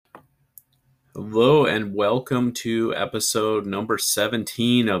Hello and welcome to episode number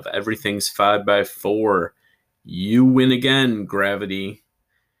 17 of Everything's 5x4. You win again, Gravity.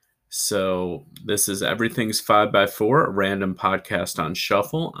 So, this is Everything's 5x4, a random podcast on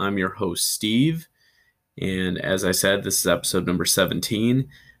Shuffle. I'm your host, Steve. And as I said, this is episode number 17.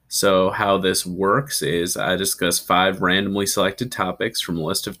 So, how this works is I discuss 5 randomly selected topics from a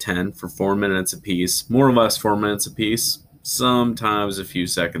list of 10 for 4 minutes apiece, more or less 4 minutes apiece, sometimes a few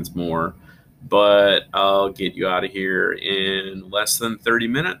seconds more. But I'll get you out of here in less than 30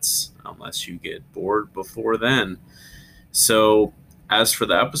 minutes, unless you get bored before then. So, as for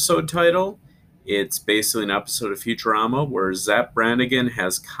the episode title, it's basically an episode of Futurama where Zapp Brannigan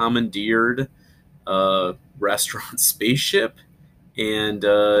has commandeered a restaurant spaceship and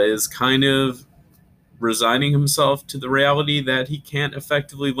is kind of resigning himself to the reality that he can't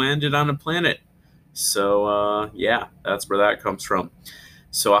effectively land it on a planet. So, yeah, that's where that comes from.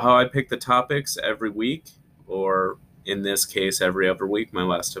 So how I pick the topics every week, or in this case, every other week, my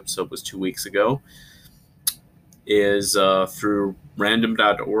last episode was 2 weeks ago, is through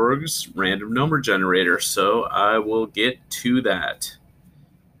random.org's random number generator. So I will get to that.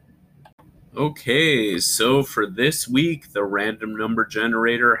 Okay, so for this week, the random number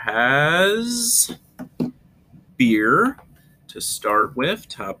generator has beer to start with,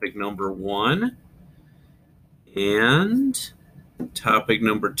 topic number 1. And topic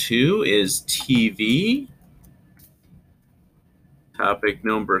number 2 is TV. Topic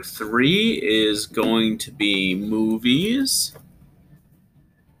number 3 is going to be movies.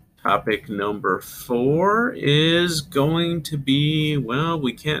 Topic number 4 is going to be, well,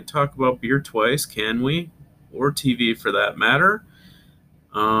 we can't talk about beer twice, can we? Or TV for that matter.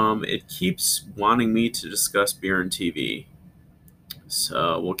 It keeps wanting me to discuss beer and TV.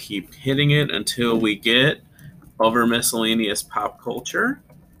 So we'll keep hitting it until we get other miscellaneous pop culture.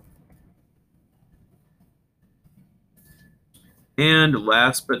 And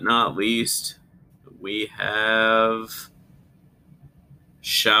last but not least, we have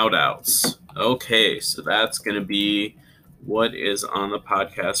shout outs. Okay, so that's going to be what is on the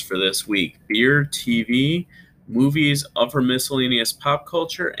podcast for this week: beer, TV, movies, other miscellaneous pop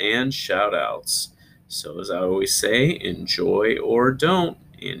culture, and shout outs. So, as I always say, enjoy or don't.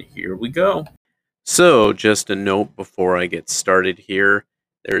 And here we go. So, just a note before I get started here.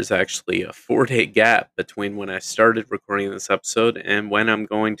 There's actually a 4-day gap between when I started recording this episode and when I'm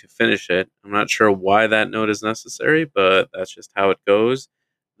going to finish it. I'm not sure why that note is necessary, but that's just how it goes.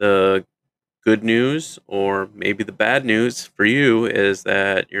 The good news, or maybe the bad news for you, is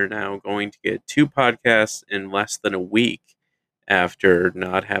that you're now going to get 2 podcasts in less than a week after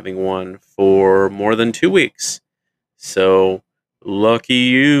not having one for more than 2 weeks. So, lucky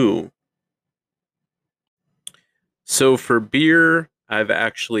you. So for beer, I've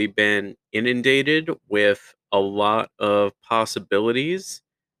actually been inundated with a lot of possibilities.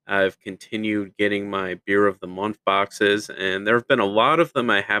 I've continued getting my beer of the month boxes, and there have been a lot of them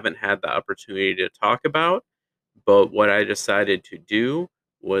I haven't had the opportunity to talk about. But what I decided to do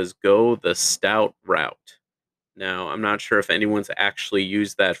was go the stout route. Now, I'm not sure if anyone's actually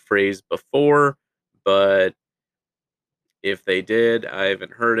used that phrase before, but if they did, I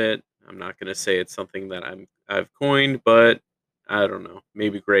haven't heard it. I'm not going to say it's something that I've coined, but I don't know.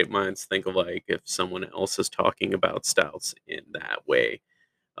 Maybe great minds think alike if someone else is talking about stouts in that way.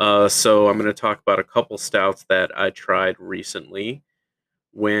 So I'm going to talk about a couple stouts that I tried recently.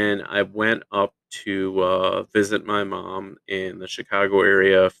 When I went up to visit my mom in the Chicago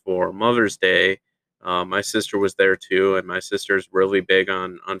area for Mother's Day, my sister was there too, and my sister's really big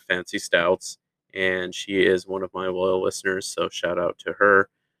on fancy stouts, and she is one of my loyal listeners, so shout out to her.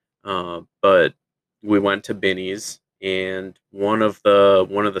 But we went to Binny's, and one of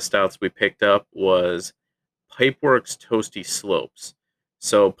the stouts we picked up was Pipeworks Toasty Slopes.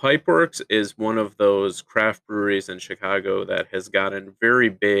 So Pipeworks is one of those craft breweries in Chicago that has gotten very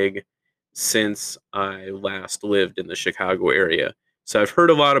big since I last lived in the Chicago area. So I've heard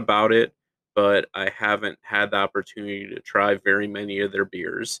a lot about it, but I haven't had the opportunity to try very many of their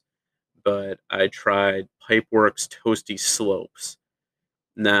beers. But I tried Pipeworks Toasty Slopes.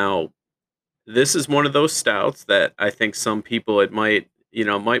 Now, this is one of those stouts that I think some people, it might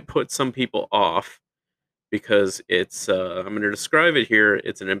put some people off because it's I'm going to describe it here.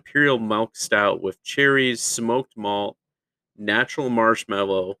 It's an imperial milk stout with cherries, smoked malt, natural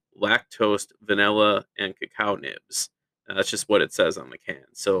marshmallow, lactose, vanilla, and cacao nibs. That's just what it says on the can.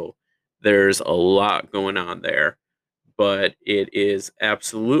 So there's a lot going on there, but it is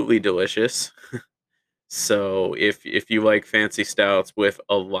absolutely delicious. So if you like fancy stouts with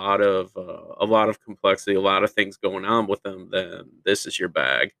a lot of complexity, a lot of things going on with them, then this is your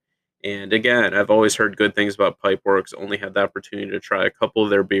bag. And again, I've always heard good things about Pipeworks. Only had the opportunity to try a couple of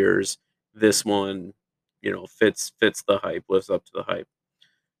their beers. This one, fits the hype, lives up to the hype.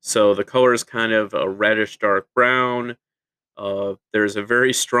 So the color is kind of a reddish dark brown. There's a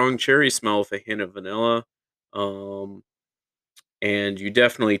very strong cherry smell with a hint of vanilla. Um, and you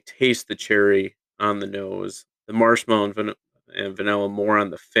definitely taste the cherry on the nose, the marshmallow and vanilla more on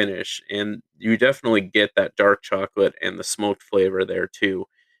the finish, and you definitely get that dark chocolate and the smoked flavor there too.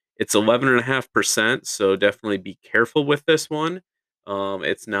 It's 11.5%, so definitely be careful with this one.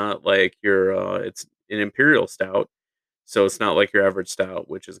 It's not like it's an imperial stout, so it's not like your average stout,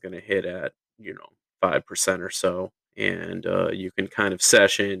 which is going to hit at 5% or so, and you can kind of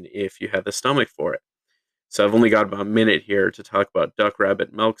session if you have the stomach for it. So I've only got about a minute here to talk about Duck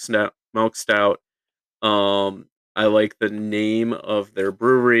Rabbit Milk Stout. I like the name of their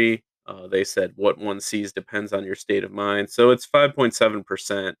brewery. They said what one sees depends on your state of mind. So it's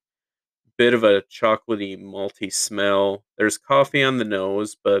 5.7%. Bit of a chocolatey, malty smell. There's coffee on the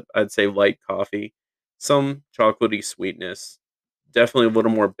nose, but I'd say light coffee. Some chocolatey sweetness. Definitely a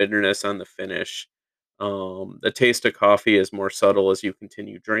little more bitterness on the finish. The taste of coffee is more subtle as you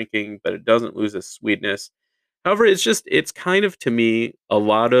continue drinking, but it doesn't lose its sweetness. However, it's kind of to me a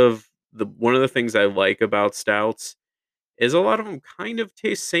lot of the one of the things I like about stouts is a lot of them kind of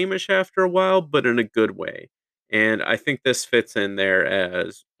taste sameish after a while, but in a good way. And I think this fits in there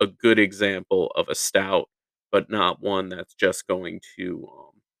as a good example of a stout, but not one that's just going to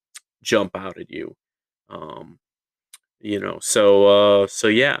jump out at you. Um, so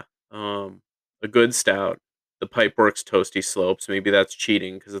yeah, a good stout. The Pipeworks Toasty Slopes. Maybe that's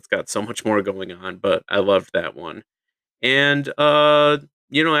cheating because it's got so much more going on, but I loved that one. And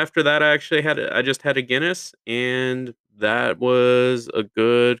after that, I just had a Guinness, and that was a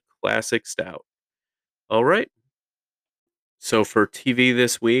good classic stout. All right. So for TV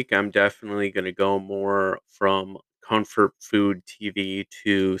this week, I'm definitely going to go more from comfort food TV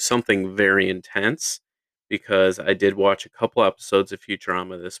to something very intense because I did watch a couple episodes of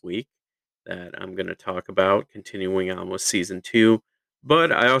Futurama this week that I'm going to talk about, continuing on with season two.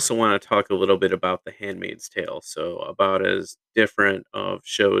 But I also want to talk a little bit about The Handmaid's Tale, so about as different of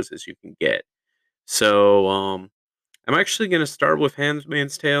shows as you can get. So I'm actually going to start with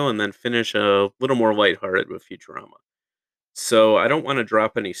Handmaid's Tale and then finish a little more lighthearted with Futurama. So I don't want to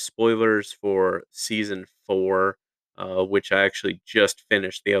drop any spoilers for season four, which I actually just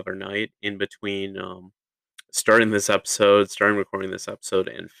finished the other night in between starting recording this episode,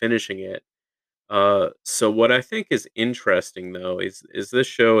 and finishing it. So what I think is interesting though is this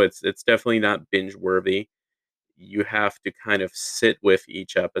show. It's definitely not binge worthy. You have to kind of sit with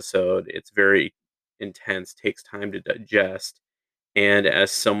each episode. It's very intense, takes time to digest. And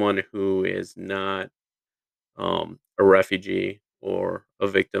as someone who is not a refugee or a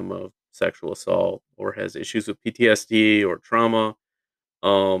victim of sexual assault or has issues with PTSD or trauma,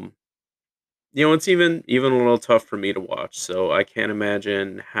 um, it's even a little tough for me to watch. So I can't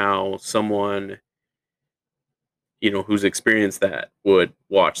imagine how someone who's experienced that would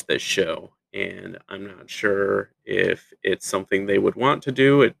watch this show. And I'm not sure if it's something they would want to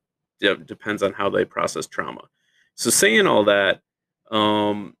do. It depends on how they process trauma. So saying all that,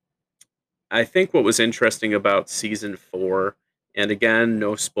 um, I think what was interesting about season four, and again,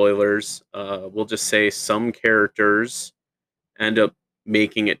 no spoilers, we'll just say some characters end up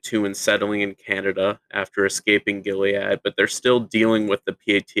making it to and settling in Canada after escaping Gilead, but they're still dealing with the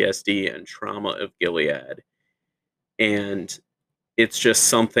PTSD and trauma of Gilead. And it's just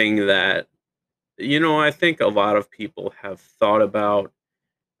something that, I think a lot of people have thought about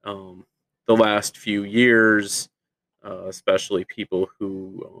the last few years, especially people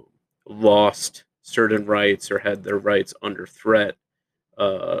who lost certain rights or had their rights under threat.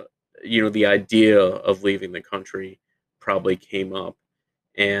 Uh, the idea of leaving the country probably came up,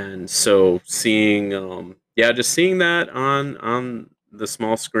 and so just seeing that on the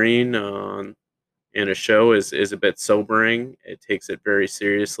small screen in a show is a bit sobering. It takes it very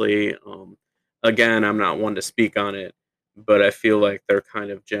seriously. Again, I'm not one to speak on it, but I feel like they're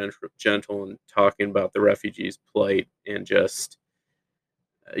kind of gentle in talking about the refugees' plight and just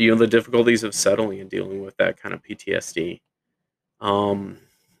the difficulties of settling and dealing with that kind of PTSD. Um,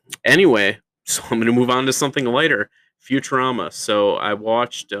 anyway, so I'm going to move on to something lighter, Futurama. So I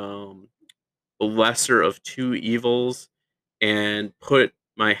watched The Lesser of Two Evils and Put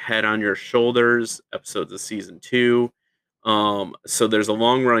My Head on Your Shoulders, episodes of season two. So there's a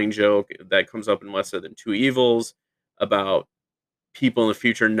long running joke that comes up in Lesser Than Two Evils about people in the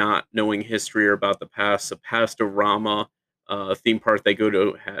future not knowing history or about the past. So Pastorama, a theme park they go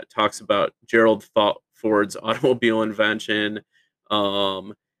to, talks about Gerald Ford's automobile invention.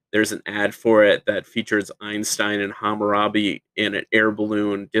 Um, There's an ad for it that features Einstein and Hammurabi in an air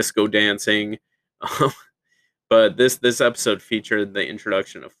balloon disco dancing. Um, but this episode featured the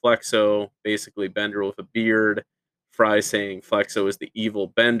introduction of Flexo, basically Bender with a beard, Fry saying Flexo is the evil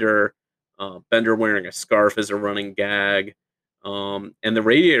Bender, Bender wearing a scarf as a running gag, and the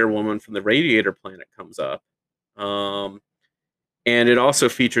Radiator Woman from the Radiator Planet comes up. Um, and it also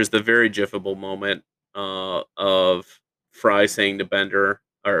features the very jiffable moment of Fry saying to Bender,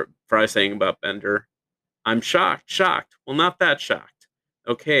 or Fry saying about Bender, I'm shocked, shocked. Well, not that shocked.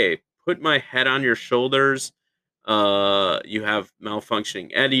 Okay, put my head on your shoulders. You have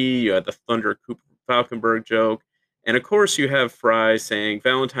malfunctioning Eddie. You had the Thunder Cooper Falconberg joke. And of course, you have Fry saying,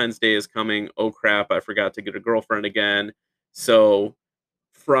 Valentine's Day is coming. Oh crap, I forgot to get a girlfriend again. So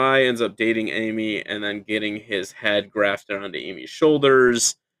Fry ends up dating Amy and then getting his head grafted onto Amy's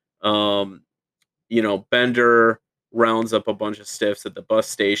shoulders. Um, Bender rounds up a bunch of stiffs at the bus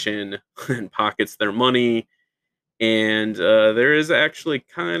station and pockets their money. And there is actually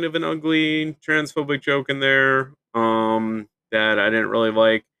kind of an ugly transphobic joke in there that I didn't really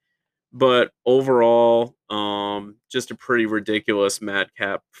like. But overall, just a pretty ridiculous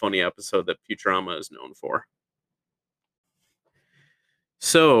madcap funny episode that Futurama is known for.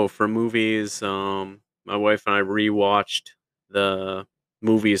 So for movies, my wife and I rewatched the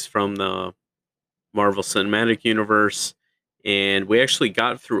movies from the Marvel Cinematic Universe, and we actually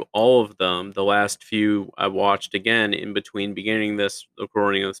got through all of them. The last few I watched again in between beginning this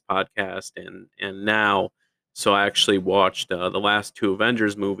recording of this podcast and now. So I actually watched the last two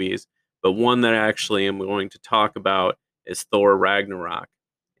Avengers movies, but one that I actually am going to talk about is Thor Ragnarok.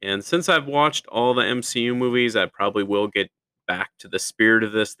 And since I've watched all the MCU movies, I probably will get back to the spirit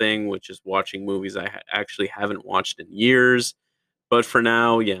of this thing, which is watching movies I actually haven't watched in years. But for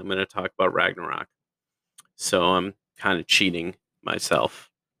now, yeah, I'm going to talk about Ragnarok. So I'm kind of cheating myself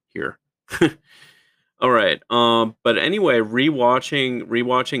here. All right. But anyway,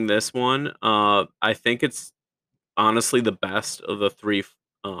 rewatching this one, I think it's honestly the best of the three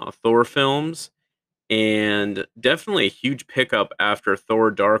Thor films, and definitely a huge pickup after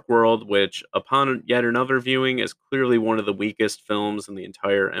Thor: Dark World, which, upon yet another viewing, is clearly one of the weakest films in the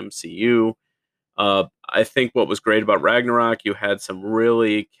entire MCU. I think what was great about Ragnarok, you had some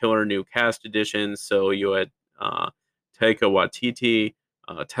really killer new cast additions. So you had uh, Taika Waititi,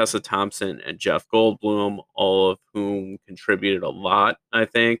 Tessa Thompson, and Jeff Goldblum, all of whom contributed a lot. I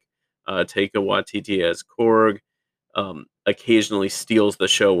think Taika Waititi as Korg occasionally steals the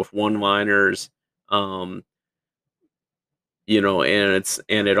show with one-liners. Um,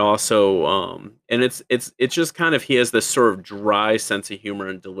 and it also and it's just kind of, he has this sort of dry sense of humor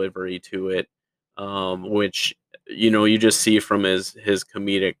and delivery to it, which you just see from his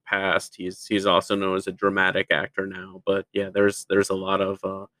comedic past. He's also known as a dramatic actor now, but yeah, there's a lot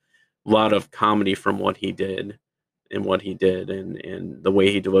of comedy from what he did and the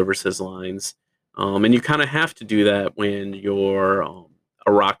way he delivers his lines. And you kind of have to do that when you're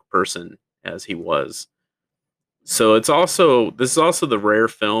a rock person, as he was. So this is also the rare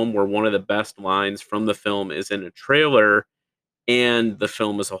film where one of the best lines from the film is in a trailer and the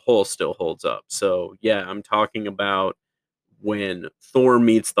film as a whole still holds up. So yeah, I'm talking about when Thor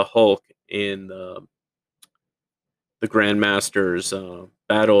meets the Hulk in the Grandmaster's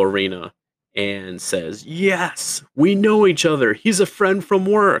battle arena and says, "Yes, we know each other. He's a friend from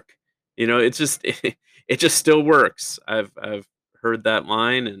work." It's just it just still works. I've heard that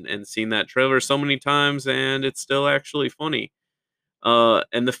line and seen that trailer so many times, and it's still actually funny.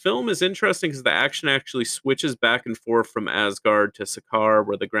 And the film is interesting because the action actually switches back and forth from Asgard to Sakaar,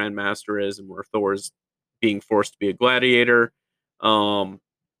 where the Grandmaster is, and where Thor's being forced to be a gladiator. Um,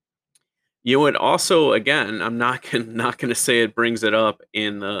 it also, again, I'm not gonna say it brings it up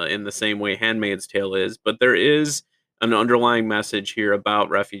in the same way Handmaid's Tale is, but there is an underlying message here about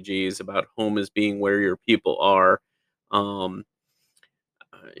refugees, about home as being where your people are. Um,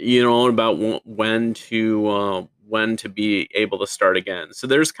 about when to be able to start again. So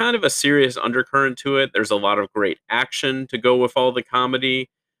there's kind of a serious undercurrent to it. There's a lot of great action to go with all the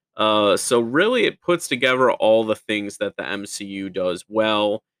comedy. So really, it puts together all the things that the MCU does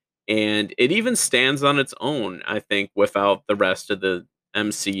well, and it even stands on its own, I think, without the rest of the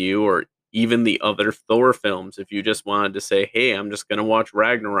MCU or even the other Thor films. If you just wanted to say, "Hey, I'm just going to watch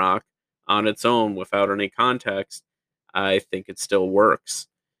Ragnarok on its own without any context," I think it still works.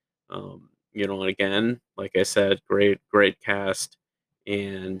 And again, like I said, great cast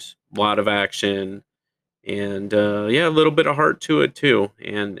and a lot of action and yeah, a little bit of heart to it too,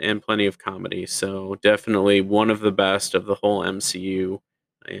 and plenty of comedy. So definitely one of the best of the whole MCU,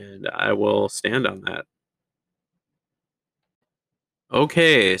 and I will stand on that.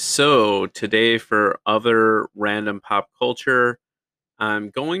 Okay, so today for other random pop culture, I'm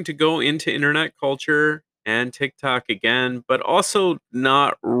going to go into internet culture and TikTok again, but also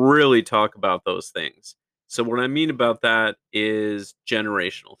not really talk about those things. So, what I mean about that is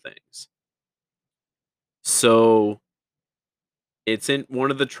generational things. So, it's in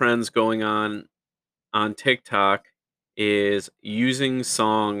one of the trends going on TikTok is using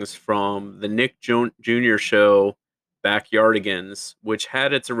songs from the Jr. show Backyardigans, which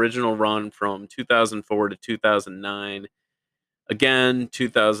had its original run from 2004 to 2009, again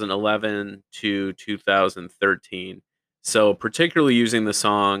 2011 to 2013. So, particularly using the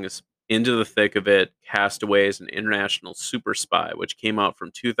songs Into the Thick of It, Castaways, and International Super Spy, which came out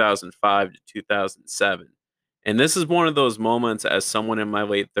from 2005 to 2007. And this is one of those moments as someone in my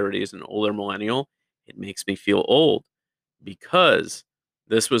late 30s and older millennial, it makes me feel old because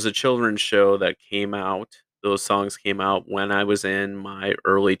this was a children's show that came out. Those songs came out when I was in my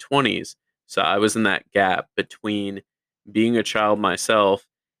early 20s. So I was in that gap between being a child myself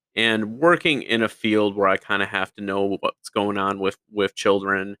and working in a field where I kind of have to know what's going on with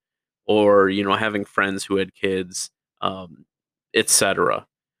children, or having friends who had kids, um etc.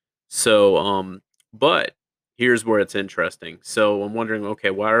 So but here's where it's interesting. So I'm wondering, okay,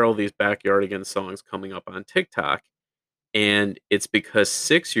 why are all these Backyardigans songs coming up on TikTok? And it's because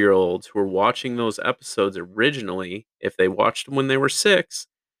 6-year-olds who were watching those episodes originally, if they watched them when they were 6,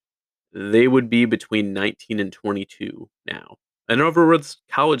 they would be between 19 and 22 now. In other words,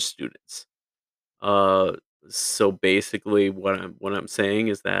 college students. Uh, so basically what I'm saying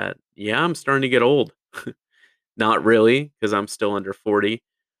is that, yeah, I'm starting to get old. Not really, because 'cause I'm still under 40,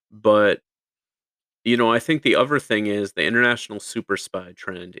 but, I think the other thing is the international super spy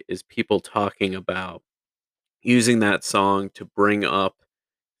trend is people talking about using that song to bring up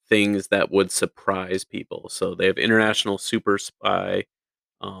things that would surprise people. So they have International Super Spy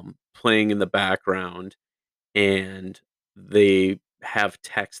playing in the background, and they have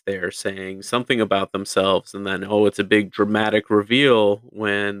text there saying something about themselves. And then, oh, it's a big dramatic reveal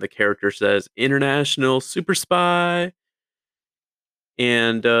when the character says International Super Spy.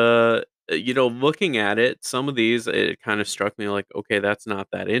 And, looking at it, some of these, it kind of struck me like, okay, that's not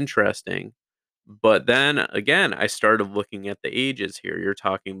that interesting. But then again, I started looking at the ages here. You're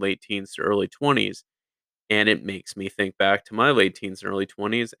talking late teens to early 20s. And it makes me think back to my late teens and early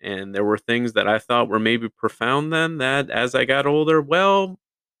 20s. And there were things that I thought were maybe profound then that as I got older, well,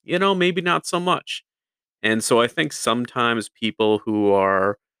 maybe not so much. And so I think sometimes people who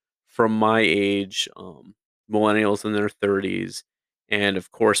are from my age, millennials in their 30s, and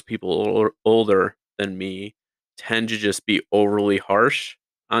of course people older than me, tend to just be overly harsh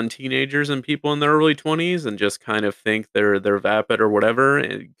on teenagers and people in their early 20s and just kind of think they're vapid or whatever,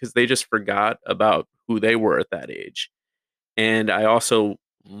 because they just forgot about who they were at that age. And I also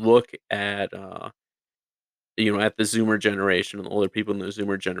look at the Zoomer generation and the older people in the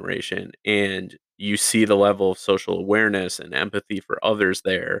Zoomer generation, and you see the level of social awareness and empathy for others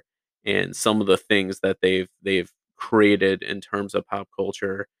there, and some of the things that they've created in terms of pop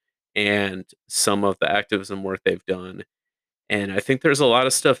culture, and some of the activism work they've done. And I think there's a lot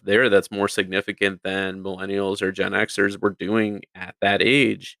of stuff there that's more significant than millennials or Gen Xers were doing at that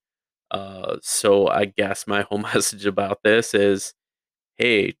age. So I guess my whole message about this is,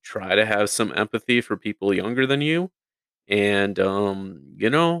 hey, try to have some empathy for people younger than you. And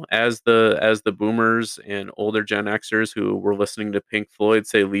as the boomers and older Gen Xers who were listening to Pink Floyd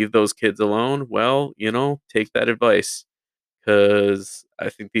say leave those kids alone, well, take that advice, cuz I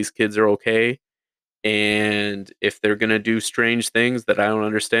think these kids are okay. And if they're going to do strange things that I don't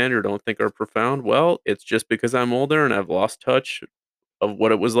understand or don't think are profound, well, it's just because I'm older and I've lost touch of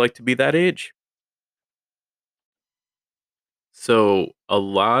what it was like to be that age. So, a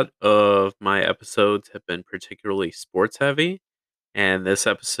lot of my episodes have been particularly sports heavy, and this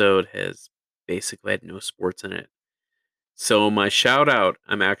episode has basically had no sports in it. So, my shout out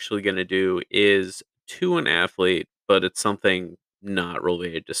I'm actually going to do is to an athlete, but it's something not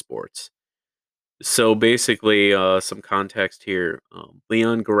related to sports. So, basically, some context here.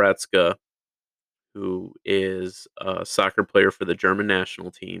 Leon Goretzka, who is a soccer player for the German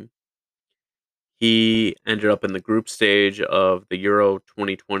national team, he ended up in the group stage of the Euro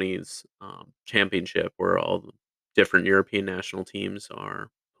 2020s championship, where all the different European national teams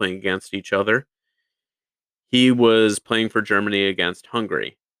are playing against each other. He was playing for Germany against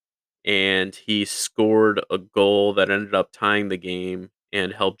Hungary, and he scored a goal that ended up tying the game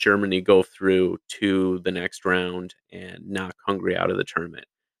and helped Germany go through to the next round and knock Hungary out of the tournament.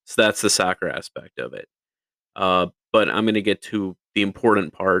 So that's the soccer aspect of it. But I'm going to get to the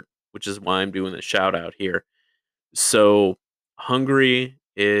important part, which is why I'm doing the shout out here. So Hungary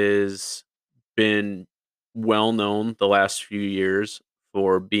is been well known the last few years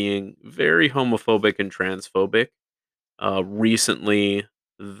for being very homophobic and transphobic. Recently,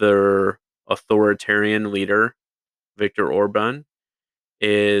 their authoritarian leader, Viktor Orban,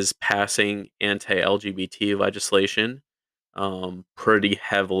 is passing anti-LGBT legislation pretty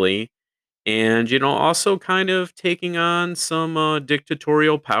heavily, and also kind of taking on some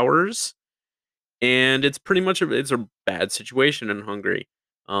dictatorial powers. And it's pretty much it's a bad situation in Hungary.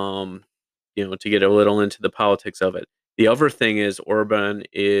 Um, to get a little into the politics of it. The other thing is Orban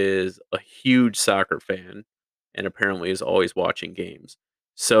is a huge soccer fan and apparently is always watching games.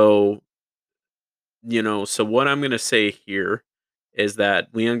 So, so what I'm going to say here is that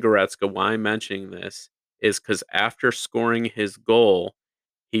Leon Goretzka, why I'm mentioning this is because after scoring his goal,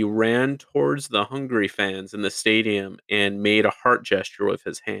 he ran towards the Hungary fans in the stadium and made a heart gesture with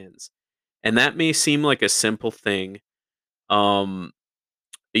his hands. And that may seem like a simple thing, um,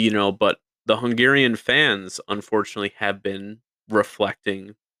 but the Hungarian fans, unfortunately, have been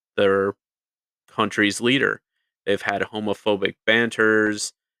reflecting their country's leader. They've had homophobic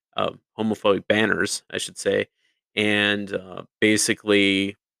banners, I should say, and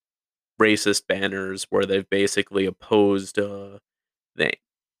basically racist banners where they've basically opposed the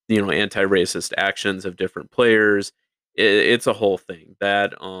anti-racist actions of different players. It's a whole thing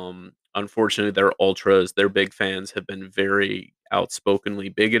that unfortunately their ultras, their big fans have been very outspokenly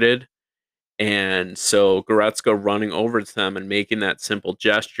bigoted, and so Goretzka running over to them and making that simple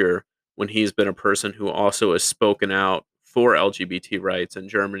gesture when he's been a person who also has spoken out for LGBT rights in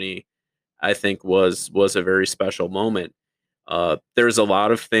Germany, I think was a very special moment. There's a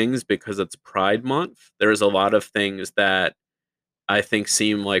lot of things because it's Pride Month. There's a lot of things that I think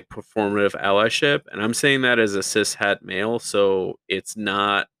seem like performative allyship, and I'm saying that as a cis het male, so it's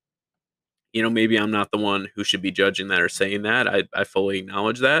not, maybe I'm not the one who should be judging that or saying that. I fully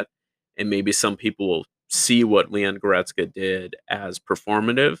acknowledge that, and maybe some people will see what Leon Goretzka did as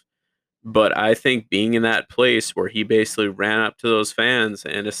performative, but I think being in that place where he basically ran up to those fans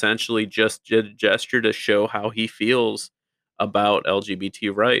and essentially just did a gesture to show how he feels about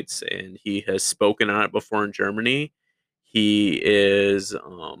LGBT rights, and he has spoken on it before in Germany. He is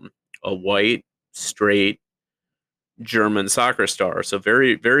a white, straight German soccer star, so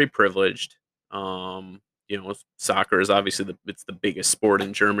very, very privileged. Soccer is obviously it's the biggest sport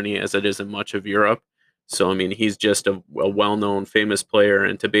in Germany as it is in much of Europe. So I mean, he's just a well-known, famous player,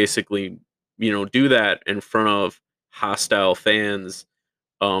 and to basically, do that in front of hostile fans,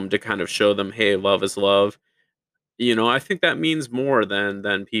 to kind of show them, hey, love is love. I think that means more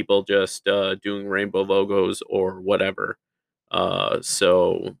than people just doing rainbow logos or whatever.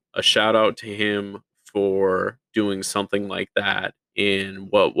 So a shout out to him for doing something like that in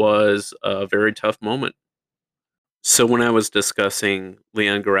what was a very tough moment. So when I was discussing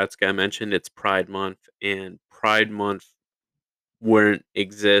Leon Goretzka, I mentioned it's Pride Month, and Pride Month wouldn't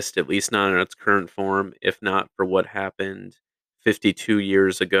exist, at least not in its current form, if not for what happened 52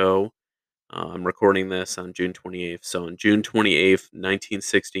 years ago. I'm recording this on June 28th. So on June 28th,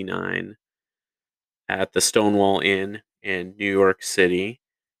 1969, at the Stonewall Inn in New York City,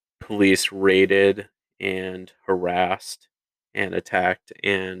 police raided and harassed and attacked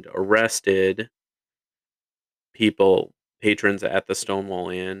and arrested people, patrons at the Stonewall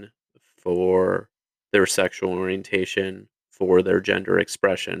Inn for their sexual orientation, for their gender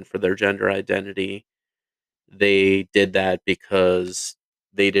expression, for their gender identity. They did that because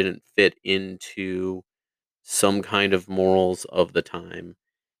they didn't fit into some kind of morals of the time.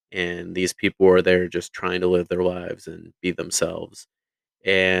 And these people were there just trying to live their lives and be themselves.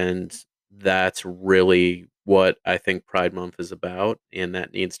 And that's really what I think Pride Month is about, and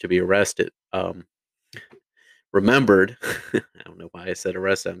that needs to be remembered. I don't know why I said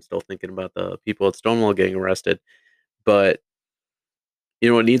arrested. I'm still thinking about the people at Stonewall getting arrested, but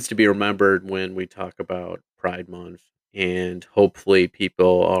it needs to be remembered when we talk about Pride Month, and hopefully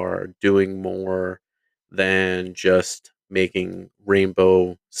people are doing more than just making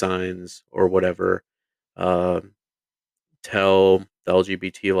rainbow signs or whatever. Um, Tell the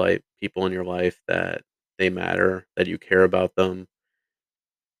LGBT people in your life that they matter, that you care about them.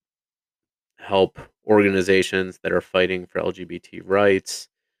 Help organizations that are fighting for LGBT rights.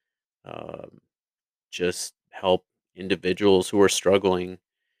 Um, just help individuals who are struggling.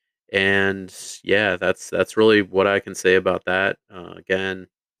 And yeah, that's really what I can say about that. Again,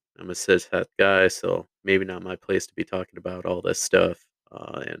 I'm a cishet guy, so maybe not my place to be talking about all this stuff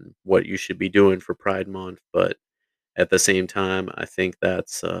and what you should be doing for Pride Month. But at the same time, I think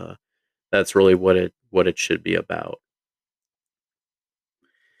that's really what it should be about.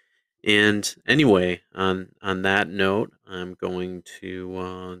 And anyway, on that note, I'm going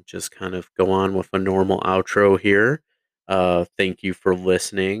to just kind of go on with a normal outro here. Thank you for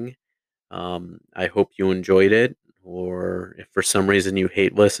listening. I hope you enjoyed it, or if for some reason you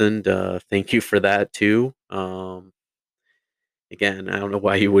hate listened, thank you for that too. Again, I don't know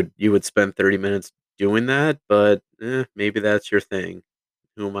why you would spend 30 minutes doing that, but maybe that's your thing.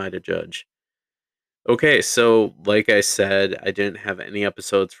 Who am I to judge? Okay, so like I said, I didn't have any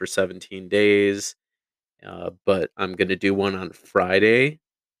episodes for 17 days. But I'm gonna do one on Friday.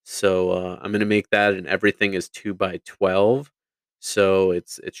 So I'm gonna make that, and everything is 2 by 12. So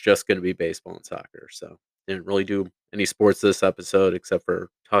it's just gonna be baseball and soccer. So didn't really do any sports this episode except for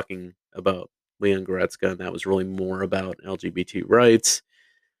talking about Leon Goretzka, and that was really more about LGBT rights.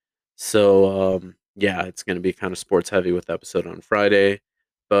 So, yeah, it's going to be kind of sports heavy with the episode on Friday.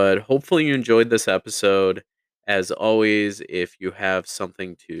 But hopefully, you enjoyed this episode. As always, if you have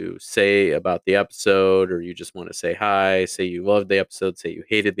something to say about the episode, or you just want to say hi, say you loved the episode, say you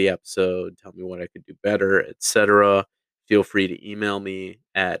hated the episode, tell me what I could do better, etc., feel free to email me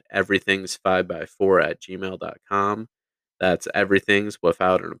at everythings5by4@gmail.com. That's everythings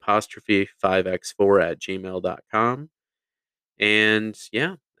without an apostrophe, 5x4@gmail.com. And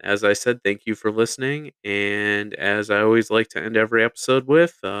yeah, as I said, thank you for listening. And as I always like to end every episode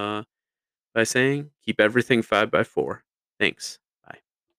with, by saying, keep everything 5 by 4. Thanks.